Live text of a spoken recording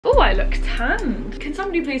Oh, I look tanned. Can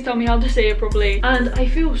somebody please tell me how to say it properly? And I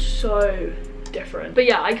feel so different. But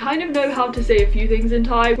yeah, I kind of know how to say a few things in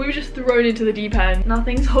Thai. We were just thrown into the deep end.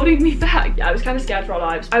 Nothing's holding me back. Yeah, I was kind of scared for our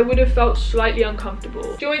lives. I would have felt slightly uncomfortable.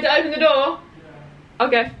 Do you want me to open the door?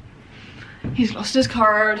 Okay. He's lost his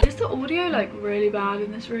card. Is the audio like really bad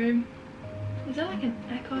in this room? Is there like an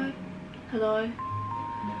echo? Hello?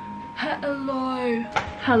 Hello?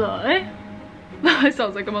 Hello? It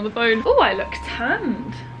sounds like I'm on the phone. Oh, I look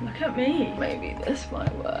tanned. Look at me. Maybe this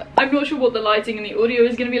might work. I'm not sure what the lighting and the audio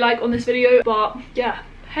is going to be like on this video, but yeah.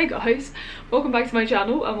 Hey guys, welcome back to my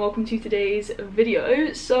channel and welcome to today's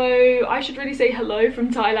video. So I should really say hello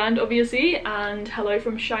from Thailand obviously, and hello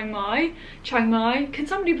from Chiang Mai. Can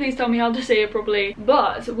somebody please tell me how to say it properly?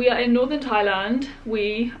 But we are in northern Thailand.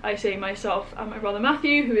 I say myself and my brother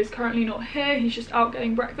Matthew, who is currently not here. He's just out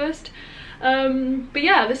getting breakfast. But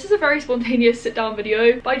yeah, this is a very spontaneous sit down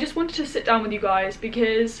video, but I just wanted to sit down with you guys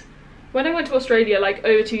because when I went to Australia like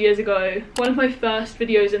over 2 years ago, one of my first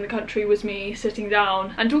videos in the country was me sitting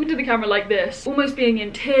down and talking to the camera like this, almost being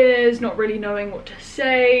in tears, not really knowing what to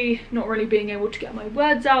say, not really being able to get my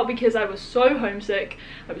words out because I was so homesick,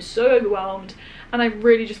 I was so overwhelmed, and I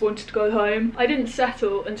really just wanted to go home. I didn't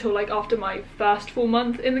settle until like after my first full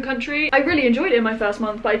month in the country. I really enjoyed it in my first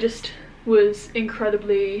month, but I just was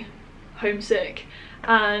incredibly homesick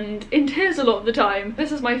and in tears a lot of the time.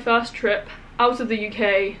 This is my first trip out of the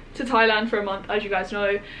UK to Thailand for a month, as you guys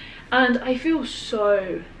know, and I feel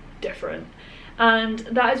so different, and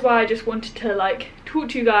that is why I just wanted to like talk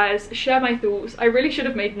to you guys, share my thoughts. I really should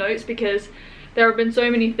have made notes because there have been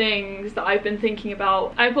so many things that I've been thinking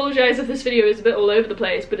about. I apologize if this video is a bit all over the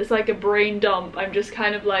place, but it's like a brain dump. I'm just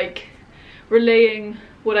kind of like relaying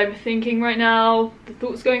what I'm thinking right now, the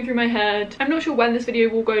thoughts going through my head. I'm not sure when this video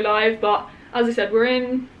will go live, but as I said, we're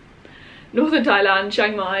in northern Thailand,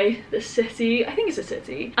 Chiang Mai, the city. I think it's a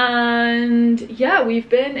city. And yeah, we've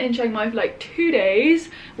been in Chiang Mai for like 2 days.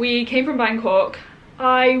 We came from Bangkok.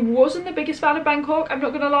 I wasn't the biggest fan of Bangkok, I'm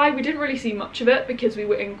not gonna lie. We didn't really see much of it because we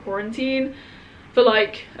were in quarantine for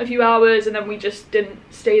like a few hours and then we just didn't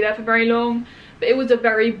stay there for very long. But it was a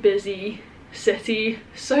very busy city,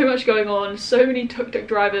 so much going on, so many tuk-tuk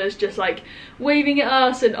drivers just like waving at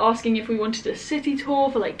us and asking if we wanted a city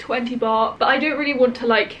tour for like 20 baht. But I don't really want to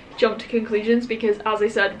like jump to conclusions because, as I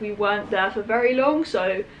said, we weren't there for very long,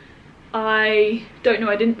 so I don't know,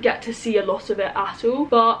 I didn't get to see a lot of it at all.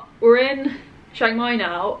 But we're in Chiang Mai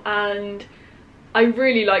now and I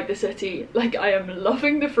really like the city. Like, I am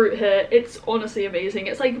loving the fruit here. It's honestly amazing.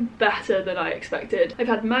 It's like better than I expected. I've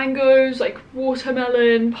had mangoes, like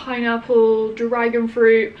watermelon, pineapple, dragon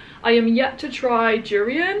fruit. I am yet to try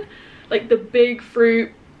durian, like the big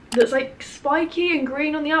fruit that's like spiky and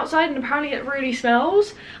green on the outside, and apparently it really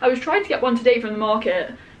smells. I was trying to get one today from the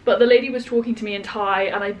market, but the lady was talking to me in Thai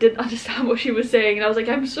and I didn't understand what she was saying, and I was like,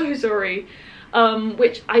 I'm so sorry.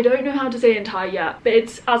 Which I don't know how to say in Thai yet, but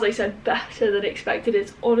it's, as I said, better than expected.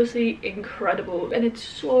 It's honestly incredible and it's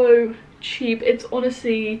so cheap. It's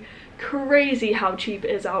honestly crazy how cheap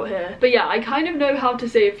it is out here. But yeah, I kind of know how to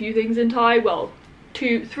say a few things in Thai. Well,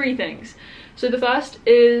 three things. So the first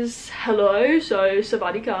is hello, so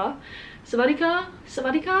savadika.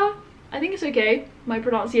 Savadika, I think it's okay, my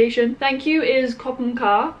pronunciation. Thank you is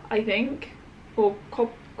kopumka, I think, or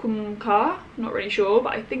kumka, not really sure,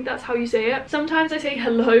 but I think that's how you say it. Sometimes I say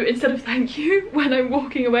hello instead of thank you when I'm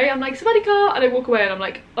walking away. I'm like savadika, and I walk away and I'm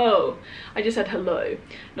like, oh, I just said hello,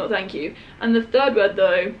 not thank you. And the third word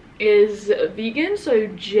though is vegan, so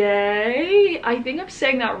J, I think I'm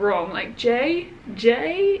saying that wrong, like J,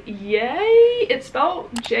 yay, it's spelled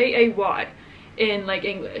J-A-Y in like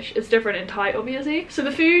English. It's different in Thai obviously. So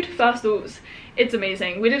the food, first thoughts, it's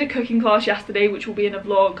amazing. We did a cooking class yesterday which will be in a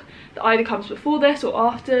vlog that either comes before this or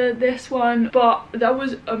after this one, but that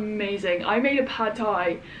was amazing. I made a pad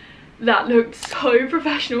thai that looked so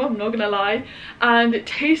professional, I'm not gonna lie, and it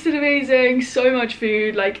tasted amazing. So much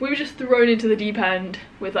food, like we were just thrown into the deep end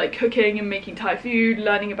with like cooking and making Thai food,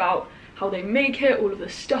 learning about how they make it, all of the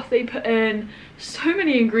stuff they put in, so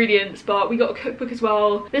many ingredients. But we got a cookbook as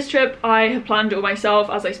well. This trip I have planned it all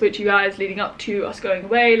myself, as I spoke to you guys leading up to us going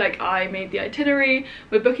away. Like, I made the itinerary,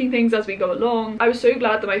 we're booking things as we go along. I was so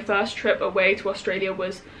glad that my first trip away to Australia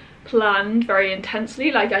was planned very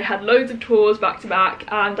intensely. Like, I had loads of tours back to back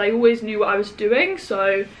and I always knew what I was doing,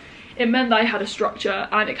 so it meant that I had a structure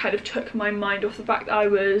and it kind of took my mind off the fact that I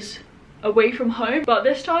was away from home. But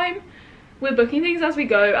this time we're booking things as we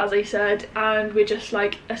go, as I said, and we're just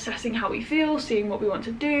like assessing how we feel, seeing what we want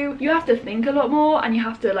to do. You have to think a lot more and you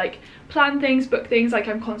have to like plan things, book things. Like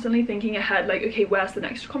I'm constantly thinking ahead, like, okay, where's the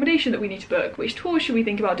next accommodation that we need to book? Which tours should we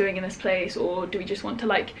think about doing in this place? Or do we just want to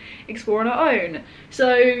like explore on our own?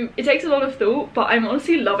 So it takes a lot of thought, but I'm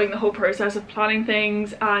honestly loving the whole process of planning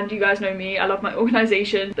things. And you guys know me, I love my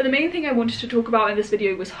organization. But the main thing I wanted to talk about in this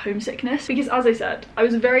video was homesickness, because as I said, I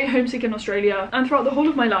was very homesick in Australia, and throughout the whole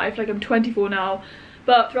of my life, like I'm 24 now,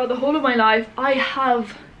 but throughout the whole of my life I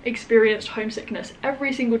have experienced homesickness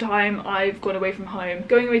every single time I've gone away from home.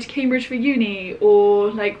 Going away to Cambridge for uni, or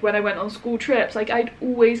like when I went on school trips, like I'd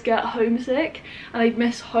always get homesick and I'd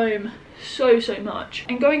miss home so much.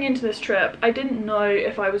 And going into this trip, I didn't know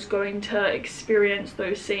if I was going to experience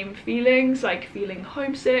those same feelings, like feeling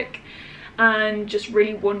homesick and just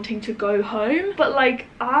really wanting to go home. But like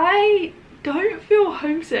I don't feel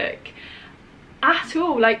homesick at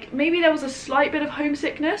all. Like maybe there was a slight bit of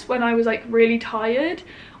homesickness when I was like really tired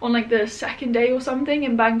on like the second day or something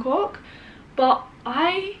in Bangkok, but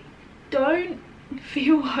I don't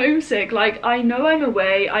feel homesick. Like I know I'm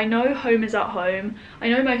away, I know home is at home, I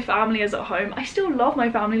know my family is at home. I still love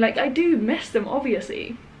my family, like I do miss them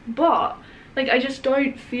obviously, but like I just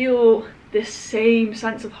don't feel this same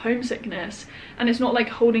sense of homesickness, and it's not like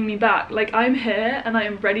holding me back. Like I'm here and I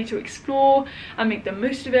am ready to explore and make the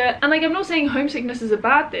most of it. And like I'm not saying homesickness is a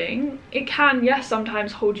bad thing. It can, yes,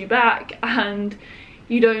 sometimes hold you back and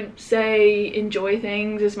you don't say enjoy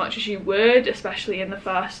things as much as you would, especially in the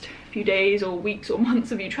first few days or weeks or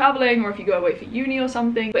months of you traveling, or if you go away for uni or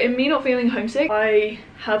something. But in me not feeling homesick, I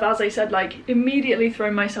have, as I said, like immediately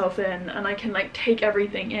thrown myself in, and I can like take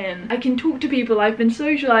everything in. I can talk to people, I've been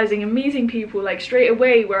socializing and meeting people like straight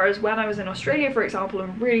away, whereas when I was in Australia, for example,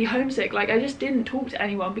 and really homesick, like I just didn't talk to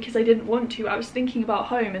anyone because I didn't want to. I was thinking about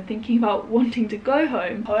home and thinking about wanting to go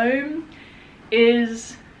home. Home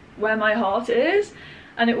is where my heart is,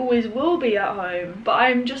 and it always will be at home. But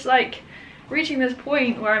I'm just like reaching this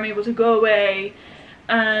point where I'm able to go away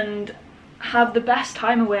and have the best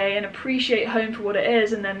time away and appreciate home for what it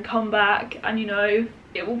is, and then come back and, you know,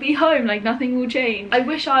 it will be home, like nothing will change. I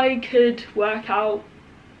wish I could work out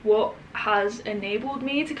what has enabled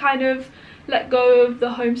me to kind of let go of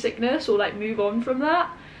the homesickness or like move on from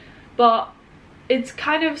that, but it's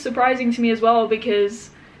kind of surprising to me as well, because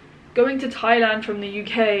going to Thailand from the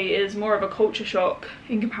UK is more of a culture shock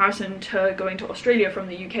in comparison to going to Australia from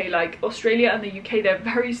the UK. Like Australia and the UK, they're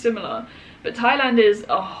very similar, but Thailand is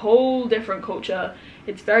a whole different culture.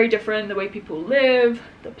 It's very different, the way people live,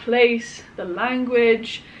 the place, the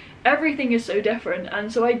language, everything is so different. And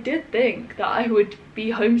so I did think that I would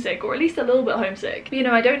be homesick, or at least a little bit homesick. But, you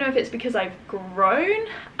know, I don't know if it's because I've grown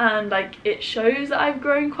and like it shows that I've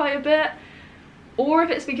grown quite a bit, or if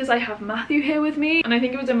it's because I have Matthew here with me. And I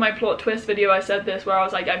think it was in my plot twist video I said this, where I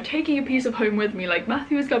was like, I'm taking a piece of home with me, like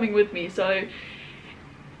Matthew is coming with me, so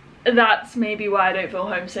that's maybe why I don't feel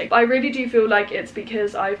homesick. But I really do feel like it's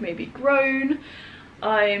because I've maybe grown.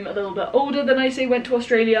 I'm a little bit older than I say went to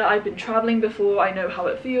Australia. I've been traveling before, I know how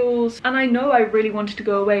it feels, and I know I really wanted to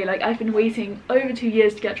go away. Like I've been waiting over 2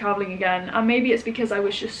 years to get traveling again, and maybe it's because I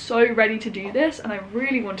was just so ready to do this and I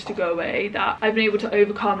really wanted to go away that I've been able to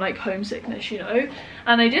overcome like homesickness, you know.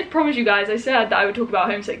 And I did promise you guys, I said that I would talk about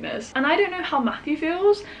homesickness, and I don't know how Matthew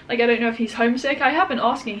feels. Like I don't know if he's homesick. I have been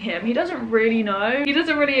asking him, he doesn't really know, he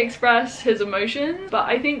doesn't really express his emotions, but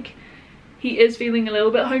I think he is feeling a little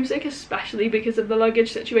bit homesick, especially because of the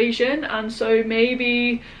luggage situation. And so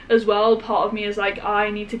maybe as well, part of me is like, I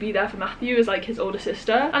need to be there for Matthew as like his older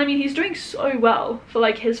sister. And I mean, he's doing so well for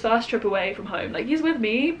like his first trip away from home. Like he's with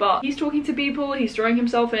me, but he's talking to people, he's throwing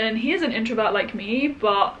himself in. He is an introvert like me,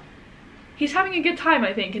 but he's having a good time,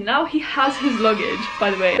 I think. And now he has his luggage, by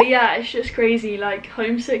the way. But yeah, it's just crazy, like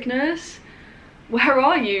homesickness. Where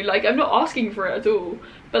are you? Like I'm not asking for it at all,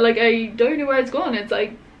 but like I don't know where it's gone. It's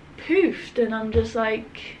like poofed, and I'm just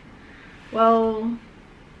like, well,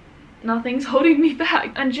 nothing's holding me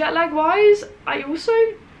back. And jet lag wise, I also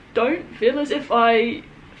don't feel as if I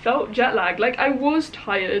felt jet lag. Like I was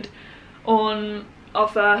tired on our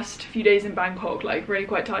first few days in Bangkok, like really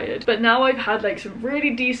quite tired, but now I've had like some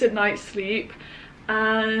really decent night's sleep,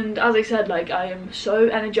 and as I said, like I am so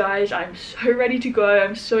energized, I'm so ready to go,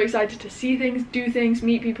 I'm so excited to see things, do things,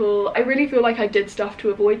 meet people. I really feel like I did stuff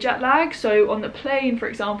to avoid jet lag. So on the plane, for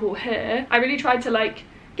example, here, I really tried to like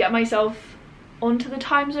get myself onto the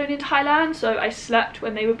time zone in Thailand. So I slept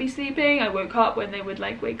when they would be sleeping, I woke up when they would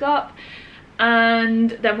like wake up,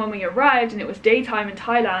 and then when we arrived and it was daytime in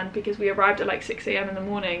Thailand, because we arrived at like 6 AM in the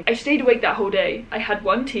morning, I stayed awake that whole day. I had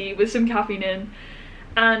one tea with some caffeine in,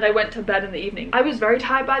 and I went to bed in the evening. I was very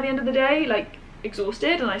tired by the end of the day, like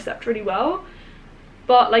exhausted and I slept really well.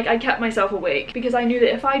 But like I kept myself awake because I knew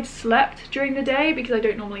that if I'd slept during the day, because I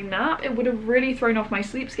don't normally nap, it would have really thrown off my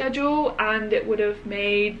sleep schedule and it would have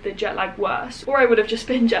made the jet lag worse. Or I would have just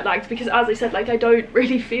been jet lagged because, as I said, like I don't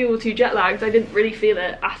really feel too jet lagged. I didn't really feel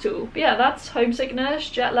it at all. But yeah, that's homesickness,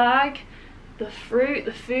 jet lag, the fruit,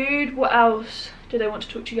 the food. What else did I want to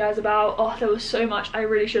talk to you guys about? Oh, there was so much. I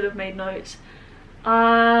really should have made notes.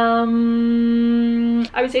 I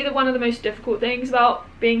would say that one of the most difficult things about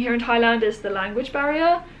being here in Thailand is the language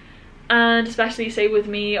barrier, and especially say with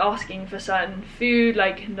me asking for certain food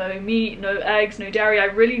like no meat, no eggs, no dairy. I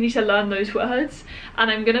really need to learn those words,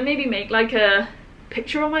 and I'm gonna maybe make like a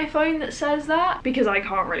picture on my phone that says that because I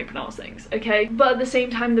can't really pronounce things, okay? But at the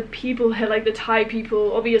same time, the people here, like the Thai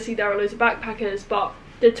people, obviously there are loads of backpackers, but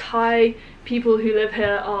the Thai people who live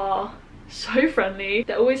here are so friendly.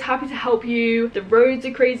 They're always happy to help you. The roads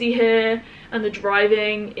are crazy here and the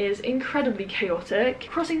driving is incredibly chaotic.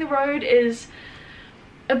 Crossing the road is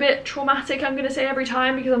a bit traumatic, I'm gonna say, every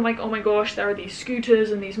time, because I'm like, oh my gosh, there are these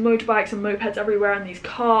scooters and these motorbikes and mopeds everywhere and these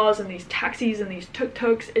cars and these taxis and these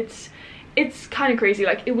tuk-tuks. It's kind of crazy.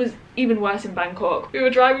 Like, it was even worse in Bangkok. We were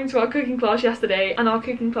driving to our cooking class yesterday and our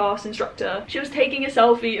cooking class instructor, she was taking a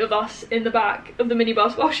selfie of us in the back of the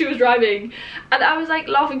minibus while she was driving, and I was like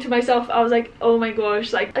laughing to myself. I was like, oh my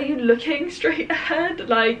gosh, like, are you looking straight ahead?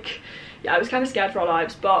 Like, yeah, I was kind of scared for our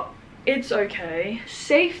lives, but it's okay.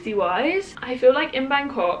 Safety wise, I feel like in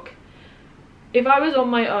Bangkok, if I was on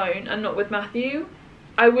my own and not with Matthew,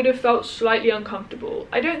 I would have felt slightly uncomfortable.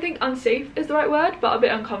 I don't think unsafe is the right word, but a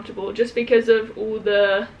bit uncomfortable, just because of all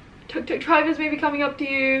the tuk-tuk drivers maybe coming up to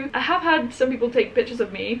you. I have had some people take pictures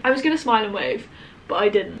of me. I was gonna smile and wave, but I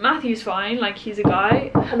didn't. Matthew's fine, like, he's a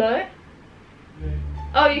guy. Hello?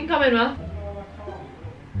 Oh, you can come in, Matt.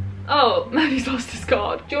 Oh, Matthew's lost his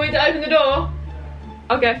card. Do you want me to open the door?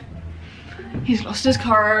 Okay. He's lost his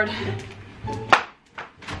card.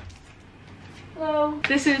 Hello.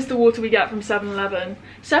 This is the water we get from 7-Eleven.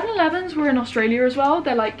 7-Elevens were in Australia as well.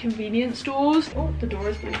 They're like convenience stores. Oh, the door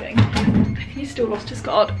is bleeping. I think he's still lost his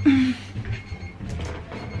card. You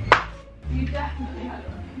definitely had it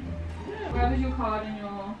on you. Yeah. Where was your card in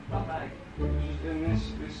your bum bag? In this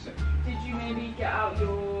section. Did you maybe get out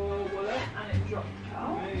your wallet and it dropped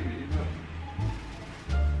out? Maybe,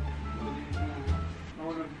 but I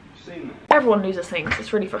would have seen that. Everyone loses things.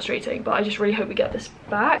 It's really frustrating, but I just really hope we get this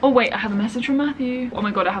back. Oh wait, I have a message from Matthew. Oh my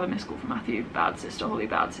god, I have a missed call from Matthew. Bad sister, Holly,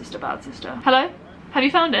 bad sister, bad sister. Hello? Have you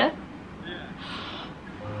found it? Yeah.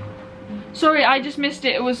 Sorry, I just missed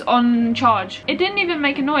it. It was on charge. It didn't even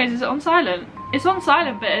make a noise. Is it on silent? It's on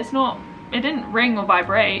silent, but it's not, it didn't ring or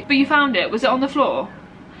vibrate. But you found it. Was it on the floor?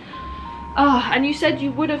 Ah, and you said you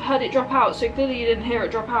would have heard it drop out, so clearly you didn't hear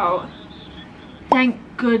it drop out. Thank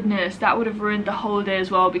goodness. That would have ruined the whole day as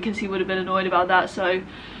well, because he would have been annoyed about that. So,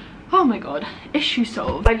 oh my god, issue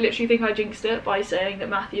solved. I literally think I jinxed it by saying that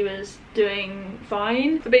Matthew is doing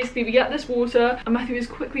fine. But basically we get this water and Matthew is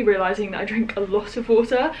quickly realizing that I drink a lot of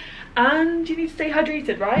water, and you need to stay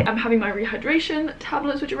hydrated, right? I'm having my rehydration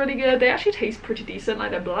tablets, which are really good. They actually taste pretty decent,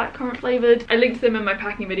 like they're blackcurrant flavored. I linked them in my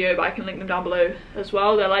packing video, but I can link them down below as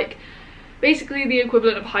well. They're like basically the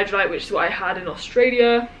equivalent of Hydrolite, which is what I had in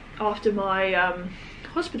Australia after my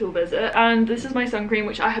hospital visit. And this is my sun cream,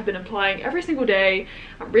 which I have been applying every single day.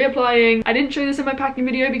 I'm reapplying. I didn't show this in my packing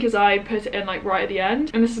video because I put it in like right at the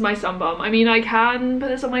end. And this is my sun balm. I mean, I can put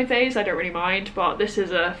this on my face, I don't really mind, but this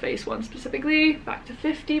is a face one specifically. Back to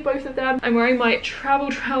 50, both of them. I'm wearing my travel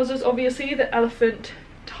trousers, obviously, the Elephant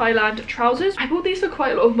Thailand trousers. I bought these for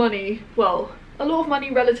quite a lot of money. Well, a lot of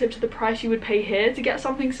money relative to the price you would pay here to get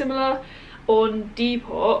something similar on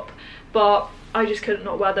Depop, but I just couldn't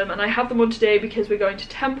not wear them, and I have them on today because we're going to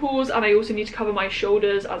temples, and I also need to cover my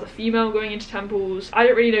shoulders as a female going into temples. I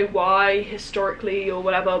don't really know why historically or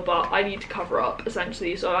whatever, but I need to cover up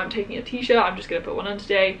essentially, so I'm taking a t-shirt. I'm just gonna put one on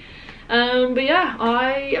today. But yeah,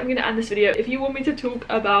 I am gonna end this video. If you want me to talk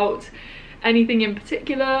about anything in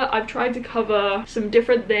particular, I've tried to cover some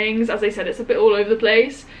different things. As I said, it's a bit all over the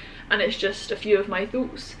place and it's just a few of my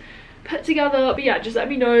thoughts put together. But yeah, just let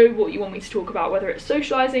me know what you want me to talk about, whether it's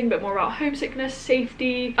socializing, but more about homesickness,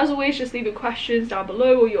 safety. As always, just leave your questions down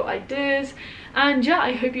below or your ideas. And yeah,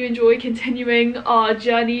 I hope you enjoy continuing our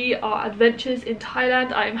journey, our adventures in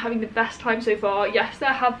Thailand. I am having the best time so far. Yes, there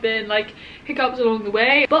have been like hiccups along the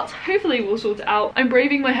way, but hopefully we'll sort it out. I'm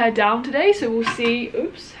braving my hair down today, so we'll see,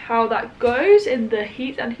 oops, how that goes in the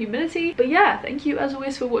heat and humidity. But yeah, thank you as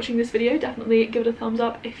always for watching this video. Definitely give it a thumbs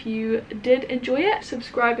up if you did enjoy it.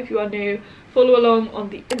 Subscribe if you are new. Follow along on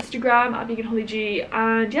the Instagram at veganhollyg,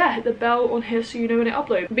 and yeah, hit the bell on here so you know when I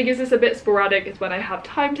upload. Because it's a bit sporadic, it's when I have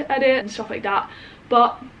time to edit and stuff like that.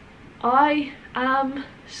 But I am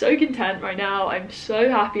so content right now. I'm so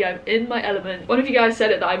happy. I'm in my element. One of you guys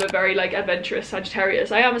said it, that I'm a very like adventurous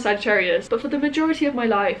Sagittarius. I am a Sagittarius, but for the majority of my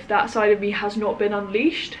life that side of me has not been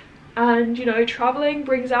unleashed, and you know, traveling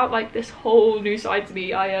brings out like this whole new side to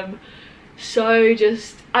me. I am so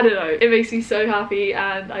just, I don't know, it makes me so happy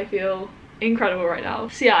and I feel incredible right now.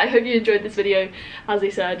 So yeah, I hope you enjoyed this video. As I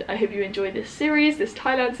said, I hope you enjoyed this series, this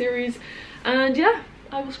Thailand series, and yeah,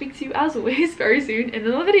 I will speak to you as always very soon in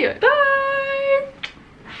another video. Bye!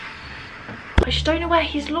 I just don't know where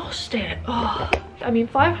he's lost it. Oh, I mean,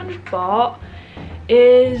 500 baht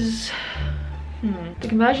is... the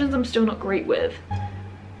conversions I'm still not great with.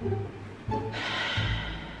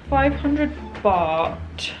 500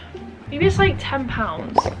 baht. Maybe it's like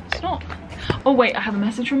 £10. It's not. Oh wait, I have a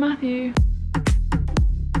message from Matthew.